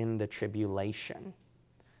refuge in the tribulation.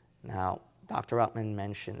 Now, Dr. Ruttman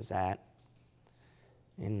mentions that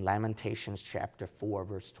in Lamentations chapter 4,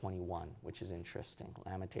 verse 21, which is interesting.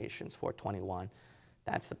 Lamentations 4:21.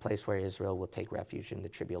 That's the place where Israel will take refuge in the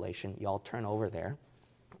tribulation. Y'all turn over there.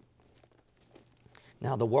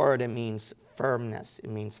 Now, the word, it means firmness. It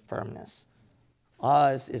means firmness.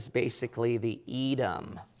 Uz is basically the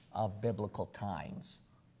Edom of biblical times.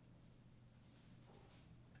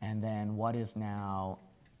 And then what is now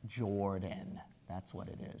Jordan? That's what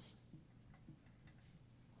it is.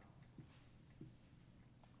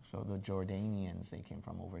 So the Jordanians, they came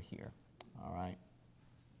from over here. All right.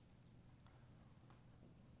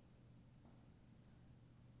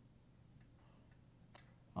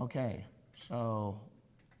 Okay, so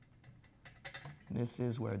this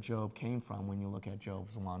is where Job came from when you look at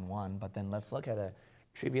Job's 1:1. But then let's look at a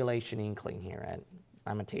tribulation inkling here at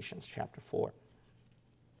Lamentations chapter 4.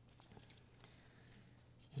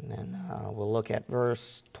 And then we'll look at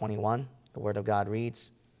verse 21. The word of God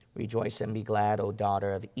reads, rejoice and be glad, O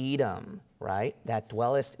daughter of Edom, right? That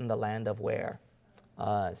dwellest in the land of where?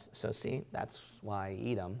 Uz. So see, that's why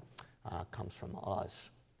Edom comes from Uz.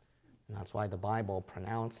 And that's why the Bible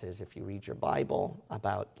pronounces, if you read your Bible,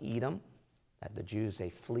 about Edom, that the Jews, they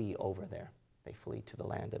flee over there. They flee to the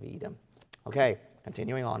land of Edom. Okay,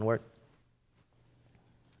 continuing onward.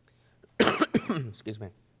 Excuse me.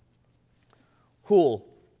 Hul,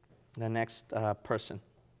 the next person.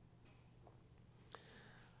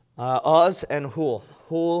 Uz and Hul.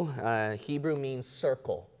 Hul, Hebrew means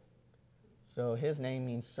circle. So his name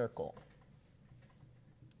means circle.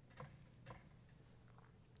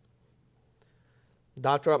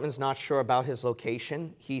 Dr. Upman's not sure about his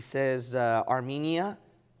location. He says Armenia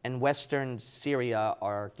and Western Syria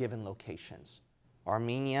are given locations.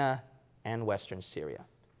 Armenia and Western Syria.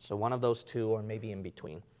 So one of those two, or maybe in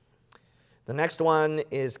between. The next one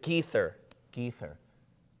is Gether. Gether.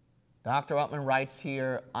 Dr. Upman writes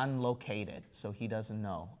here unlocated, so he doesn't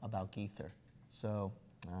know about Gether. So,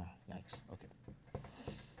 yikes, okay.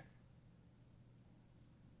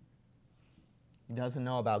 He doesn't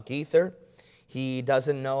know about Gether. He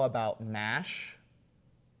doesn't know about Mash.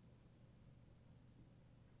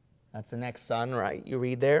 That's the next son, right? You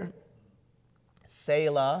read there.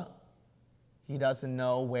 Selah, he doesn't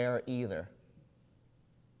know where either.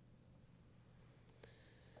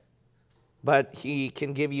 But he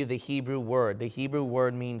can give you the Hebrew word. The Hebrew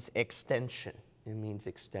word means extension. It means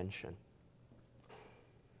extension.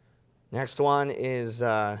 Next one is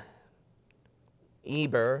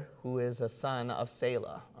Eber, who is a son of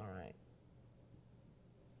Selah. All right.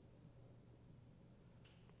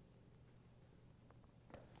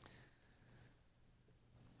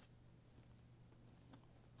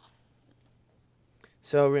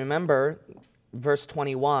 So remember, verse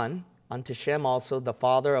 21, unto Shem also the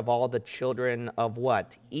father of all the children of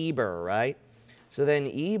what? Eber, right? So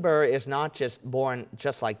then Eber is not just born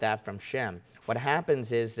just like that from Shem. What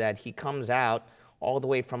happens is that he comes out all the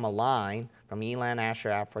way from a line, from Elan, Asher,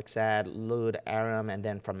 Arphaxad, Lud, Aram, and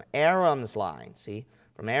then from Aram's line, see?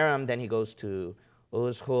 From Aram, then he goes to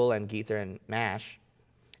Uz, Hul, and Gether, and Mash.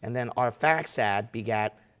 And then Arphaxad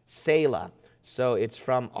begat Selah. So it's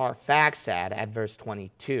from Arphaxad at verse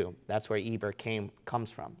 22. That's where Eber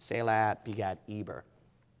comes from. Selah begat Eber.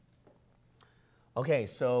 Okay,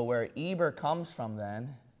 so where Eber comes from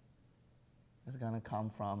then is going to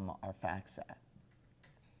come from Arphaxad,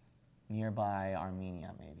 nearby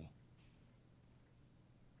Armenia maybe.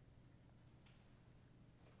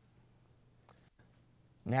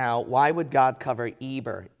 Now, why would God cover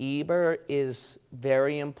Eber? Eber is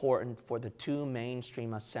very important for the two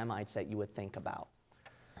mainstream of Semites that you would think about.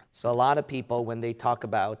 So a lot of people, when they talk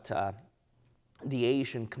about the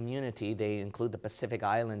Asian community, they include the Pacific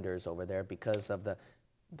Islanders over there because of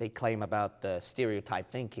they claim about the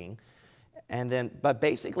stereotype thinking. And then, but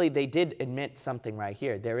basically they did admit something right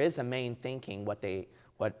here. There is a main thinking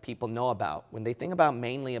what people know about. When they think about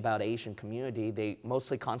mainly about Asian community, they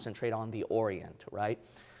mostly concentrate on the Orient, right?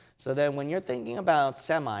 So then when you're thinking about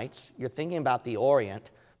Semites, you're thinking about the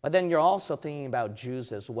Orient, but then you're also thinking about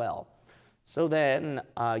Jews as well. So then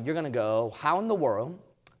you're going to go, how in the world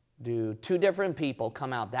do two different people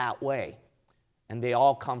come out that way? And they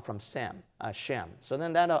all come from Shem. So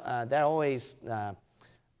then that always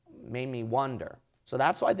made me wonder. So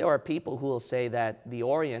that's why there are people who will say that the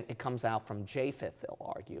Orient, it comes out from Japheth,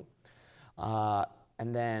 they'll argue.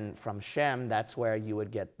 And then from Shem, that's where you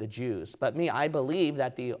would get the Jews. But I believe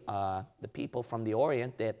that the people from the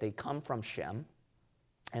Orient, that they come from Shem,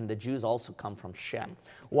 and the Jews also come from Shem.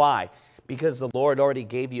 Why? Because the Lord already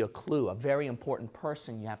gave you a clue, a very important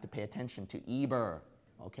person you have to pay attention to, Eber,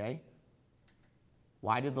 okay?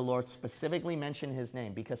 Why did the Lord specifically mention his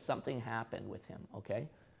name? Because something happened with him, okay,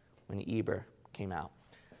 when Eber came out.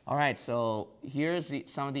 All right, so here's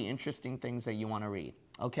some of the interesting things that you want to read.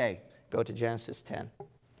 Okay, go to Genesis 10.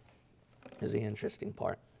 Here's the interesting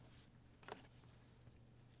part.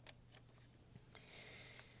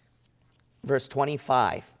 Verse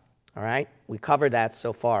 25, all right? We covered that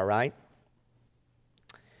so far, right?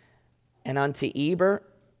 And unto Eber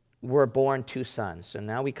were born two sons. So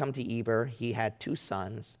now we come to Eber. He had two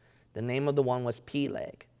sons. The name of the one was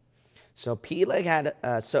Peleg. So Eber had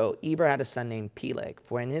a son named Peleg,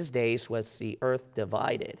 for in his days was the earth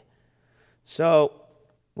divided. So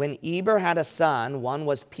when Eber had a son, one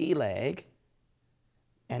was Peleg,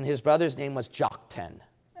 and his brother's name was Joktan.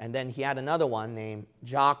 And then he had another one named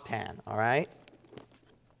Joktan, all right?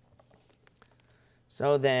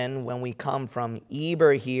 So then when we come from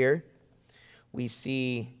Eber here, we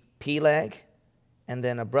see Peleg and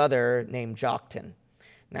then a brother named Joktan.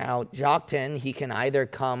 Now, Joktan, he can either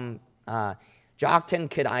Joktan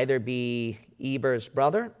could either be Eber's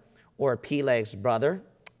brother or Peleg's brother.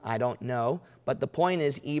 I don't know. But the point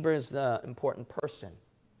is, Eber's the important person.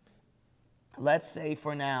 Let's say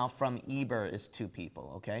for now, from Eber is two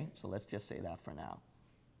people, okay? So let's just say that for now.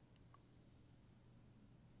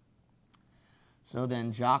 So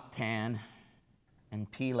then Joktan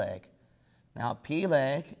and Peleg. Now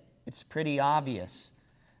Peleg, it's pretty obvious.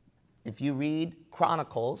 If you read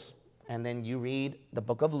Chronicles and then you read the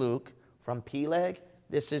book of Luke, from Peleg,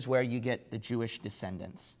 this is where you get the Jewish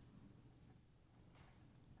descendants.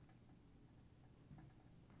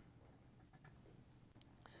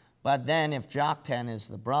 But then if Joktan is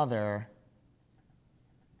the brother,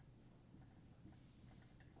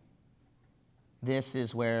 this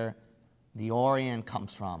is where the Orient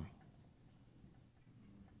comes from.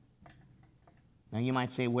 Now you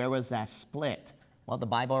might say, where was that split? Well, the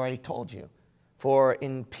Bible already told you. For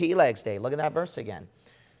in Peleg's day, look at that verse again.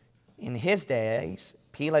 In his days,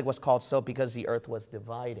 Peleg was called so because the earth was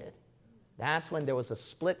divided. That's when there was a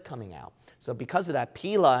split coming out. So because of that,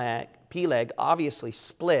 Peleg obviously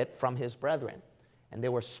split from his brethren. And they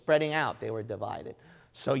were spreading out. They were divided.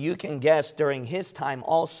 So you can guess during his time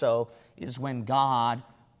also is when God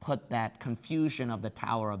put that confusion of the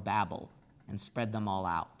Tower of Babel and spread them all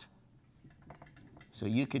out. So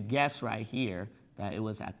you could guess right here that it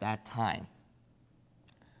was at that time.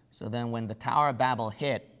 So then when the Tower of Babel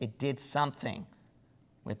hit, it did something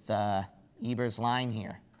with Eber's line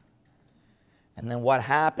here. And then what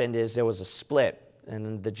happened is there was a split.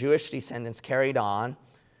 And the Jewish descendants carried on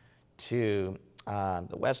to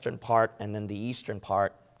the western part, and then the eastern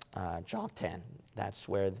part, Joktan. That's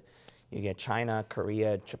where you get China,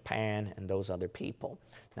 Korea, Japan, and those other people.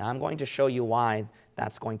 Now I'm going to show you why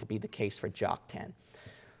that's going to be the case for Joktan.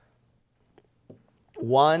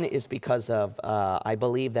 One is because of, I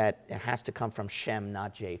believe that it has to come from Shem,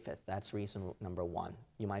 not Japheth. That's reason number one.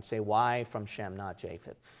 You might say, why from Shem, not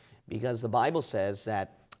Japheth? Because the Bible says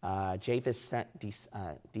that Japheth's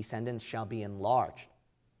descendants shall be enlarged,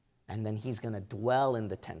 and then he's going to dwell in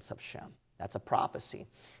the tents of Shem. That's a prophecy.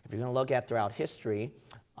 If you're going to look at throughout history,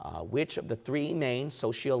 which of the three main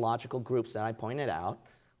sociological groups that I pointed out,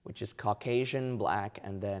 which is Caucasian, Black,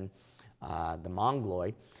 and then the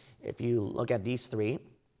Mongoloid, if you look at these three,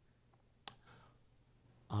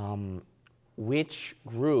 which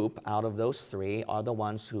group out of those three are the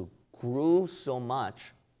ones who grew so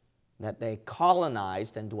much that they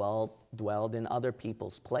colonized and dwelled in other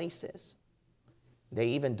people's places? They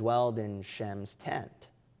even dwelled in Shem's tent.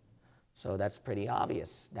 So that's pretty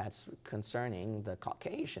obvious. That's concerning the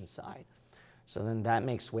Caucasian side. So then that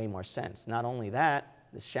makes way more sense. Not only that,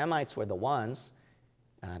 the Shemites were the ones,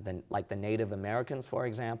 like the Native Americans, for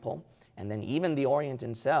example, and then even the Orient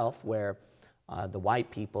itself, where the white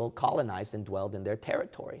people colonized and dwelled in their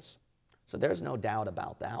territories. So there's no doubt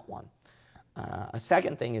about that one. A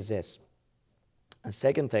second thing is this. A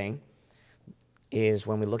second thing is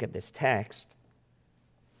when we look at this text,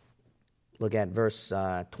 look at verse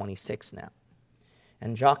 26 now.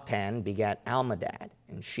 And Joktan begat Almadad,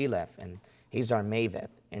 and Sheleph, and Hazar-Maveth,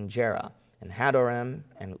 and Jerah, and Hadoram,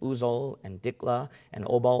 and Uzal, and Diklah, and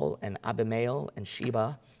Obal, and Abimael, and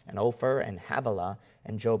Sheba, and Ophir, and Havilah,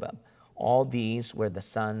 and Jobab. All these were the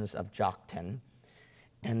sons of Joktan,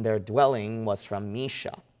 and their dwelling was from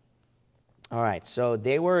Mesha. All right, so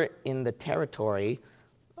they were in the territory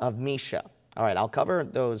of Mesha. All right, I'll cover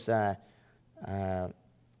those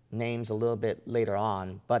names a little bit later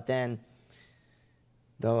on, but then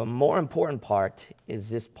the more important part is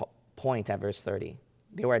this point at verse 30.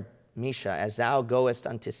 They were at Mesha, as thou goest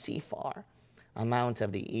unto Sephar, a mount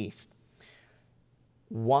of the east.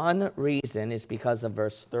 One reason is because of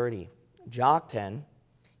verse 30. Joktan,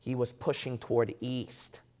 he was pushing toward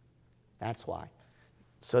east. That's why.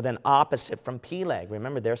 So then opposite from Peleg,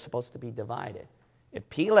 remember they're supposed to be divided. If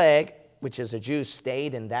Peleg, which is a Jew,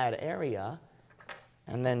 stayed in that area,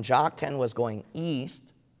 and then Joktan was going east,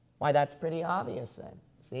 why, that's pretty obvious then.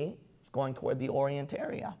 See? It's going toward the Orient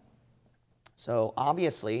area. So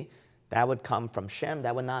obviously, that would come from Shem.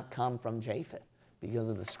 That would not come from Japheth because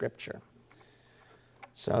of the scripture.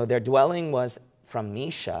 So their dwelling was from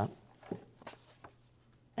Mesha,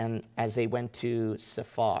 and as they went to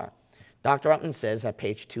Sephar. Dr. Upton says at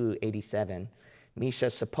page 287,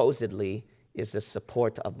 Mesha supposedly is the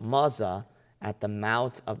support of Mazzah at the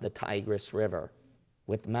mouth of the Tigris River,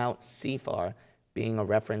 with Mount Sephar being a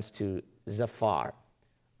reference to Zafar,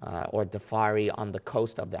 or Dafari on the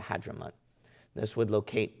coast of the Hadramut. This would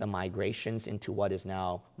locate the migrations into what is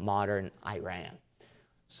now modern Iran.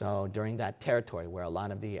 So during that territory where a lot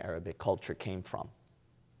of the Arabic culture came from.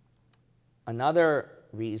 Another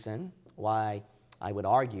reason why I would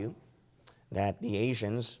argue that the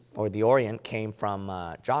Asians or the Orient came from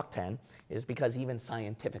Joktan is because even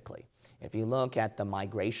scientifically, if you look at the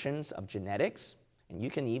migrations of genetics, and you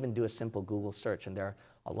can even do a simple Google search, and there are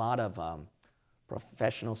a lot of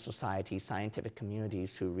professional societies, scientific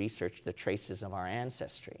communities who research the traces of our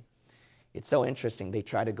ancestry. It's so interesting. They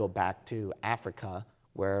try to go back to Africa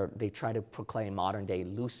where they try to proclaim modern-day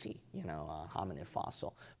Lucy, a hominid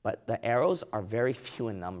fossil. But the arrows are very few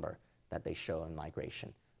in number that they show in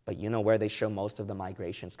migration. But you know where they show most of the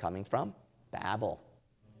migrations coming from? Babel.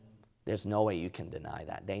 There's no way you can deny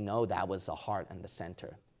that. They know that was the heart and the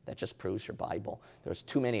center. That just proves your Bible. There's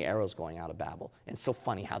too many arrows going out of Babel. And it's so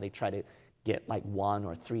funny how they try to get like 1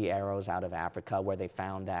 or 3 arrows out of Africa where they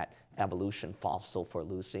found that evolution fossil for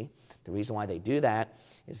Lucy. The reason why they do that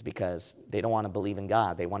is because they don't want to believe in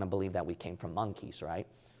God. They want to believe that we came from monkeys, right?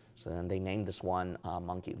 So then they named this one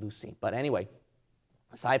monkey Lucy. But anyway,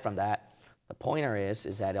 aside from that, the pointer is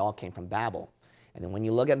that it all came from Babel. And then when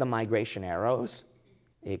you look at the migration arrows,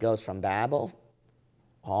 it goes from Babel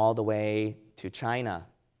all the way to China.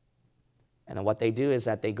 And then what they do is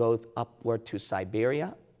that they go upward to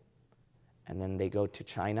Siberia, and then they go to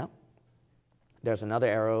China. There's another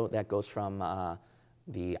arrow that goes from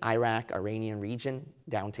the Iranian region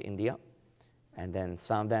down to India, and then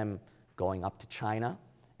some of them going up to China,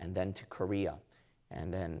 and then to Korea.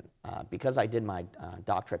 And then because I did my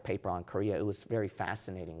doctorate paper on Korea, it was very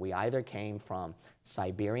fascinating. We either came from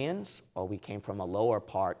Siberians, or we came from a lower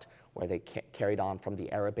part where they carried on from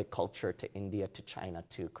the Arabic culture to India, to China,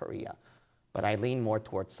 to Korea. But I lean more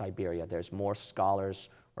towards Siberia. There's more scholars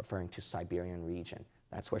referring to Siberian region.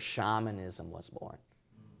 That's where shamanism was born.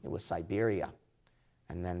 It was Siberia.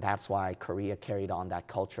 And then that's why Korea carried on that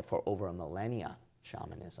culture for over a millennia,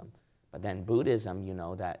 shamanism. But then Buddhism, you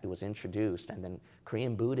know, that it was introduced, and then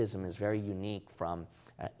Korean Buddhism is very unique from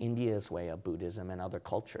India's way of Buddhism and other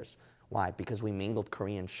cultures. Why? Because we mingled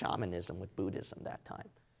Korean shamanism with Buddhism that time.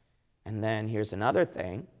 And then here's another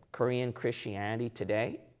thing. Korean Christianity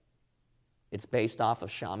today, it's based off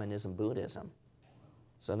of shamanism Buddhism.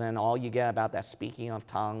 So then all you get about that speaking of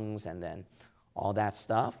tongues and then all that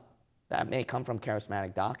stuff, that may come from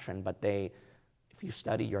charismatic doctrine, but if you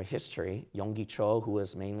study your history, Yonggi Cho, who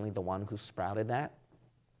was mainly the one who sprouted that,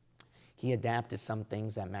 he adapted some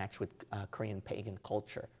things that match with Korean pagan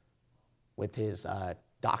culture, with his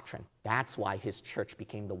doctrine. That's why his church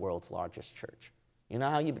became the world's largest church. You know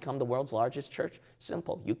how you become the world's largest church?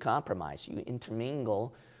 Simple. You compromise. You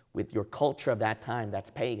intermingle with your culture of that time that's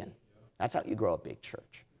pagan. That's how you grow a big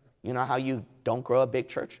church. You know how you don't grow a big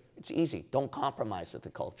church? It's easy. Don't compromise with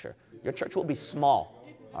the culture. Your church will be small,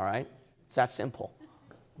 all right? It's that simple,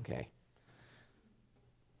 okay?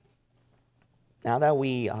 Now that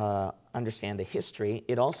we understand the history,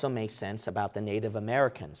 it also makes sense about the Native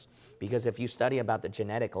Americans, because if you study about the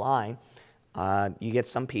genetic line, you get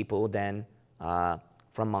some people then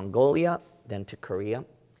from Mongolia, then to Korea,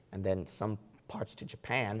 and then some parts to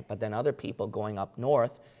Japan, but then other people going up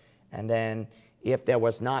north. And then if there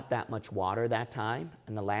was not that much water that time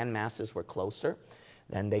and the land masses were closer,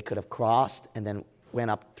 then they could have crossed and then went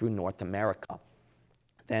up through North America.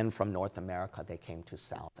 Then from North America, they came to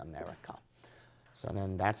South America. So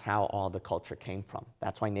then that's how all the culture came from.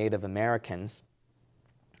 That's why Native Americans,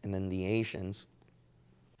 and then the Asians,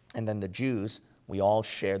 and then the Jews, we all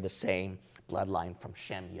share the same bloodline from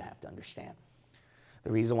Shem, you have to understand.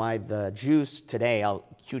 The reason why the Jews today, a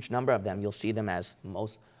huge number of them, you'll see them as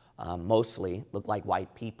mostly look like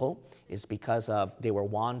white people, is because of they were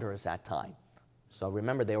wanderers at that time. So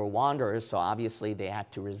remember, they were wanderers, so obviously they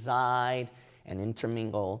had to reside and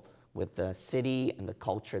intermingle with the city and the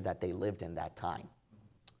culture that they lived in that time.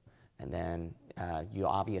 And then you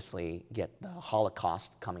obviously get the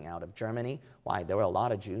Holocaust coming out of Germany. Why? There were a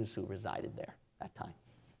lot of Jews who resided there that time.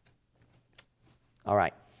 All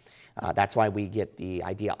right. That's why we get the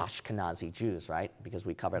idea Ashkenazi Jews, right? Because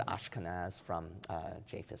we covered Ashkenaz from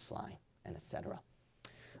Japheth's line and etc.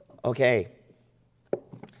 Okay.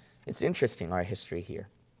 It's interesting, our history here.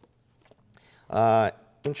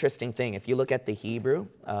 Interesting thing, if you look at the Hebrew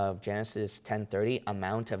of Genesis 10:30,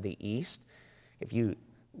 amount of the east, if you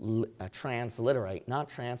transliterate, not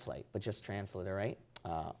translate, but just transliterate,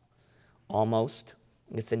 almost,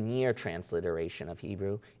 it's a near transliteration of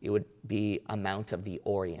Hebrew, it would be amount of the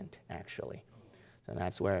Orient, actually. So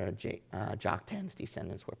that's where Joktan's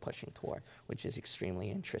descendants were pushing toward, which is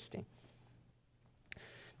extremely interesting.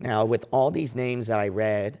 Now, with all these names that I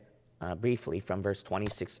read briefly from verse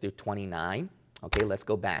 26 through 29, okay, let's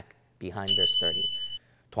go back behind verse 30.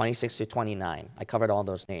 26 to 29. I covered all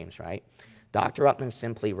those names, right? Dr. Ruckman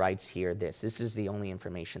simply writes here this. This is the only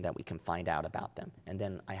information that we can find out about them. And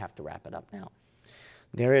then I have to wrap it up now.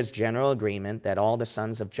 There is general agreement that all the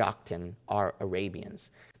sons of Joktan are Arabians.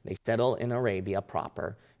 They settle in Arabia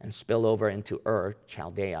proper and spill over into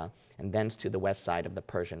Chaldea, and thence to the west side of the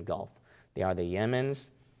Persian Gulf. They are the Yemens,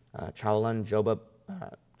 Chaulan,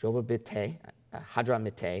 Jobabite,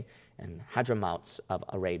 Hadramite, and Hadramauts of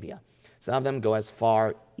Arabia. Some of them go as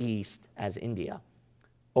far east as India.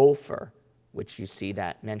 Ophir, which you see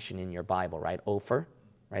that mentioned in your Bible, right? Ophir,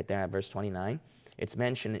 right there at verse 29. It's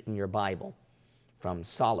mentioned in your Bible from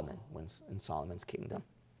Solomon, in Solomon's kingdom.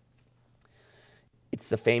 It's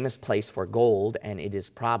the famous place for gold, and it is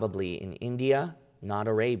probably in India, not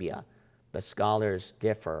Arabia. But scholars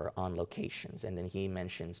differ on locations. And then he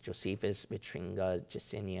mentions Josephus, Vitringa,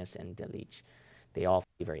 Jacinius, and Delich. They all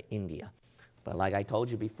favor India. But like I told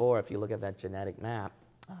you before, if you look at that genetic map,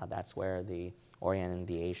 that's where the Orient and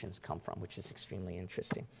the Asians come from, which is extremely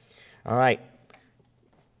interesting. All right.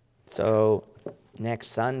 So next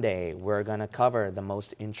Sunday, we're going to cover the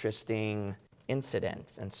most interesting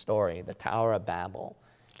incident and story, the Tower of Babel.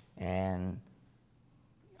 And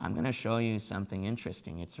I'm going to show you something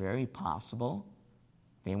interesting. It's very possible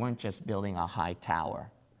they weren't just building a high tower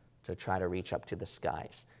to try to reach up to the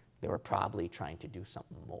skies. They were probably trying to do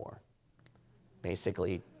something more.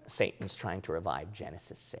 Basically, Satan's trying to revive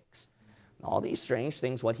Genesis 6. All these strange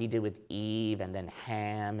things, what he did with Eve and then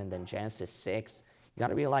Ham and then Genesis 6, you got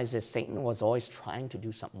to realize this, Satan was always trying to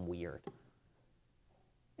do something weird.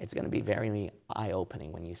 It's going to be very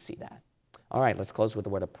eye-opening when you see that. All right, let's close with a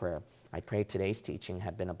word of prayer. I pray today's teaching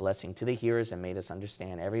have been a blessing to the hearers and made us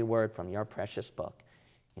understand every word from your precious book.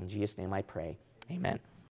 In Jesus' name I pray, amen.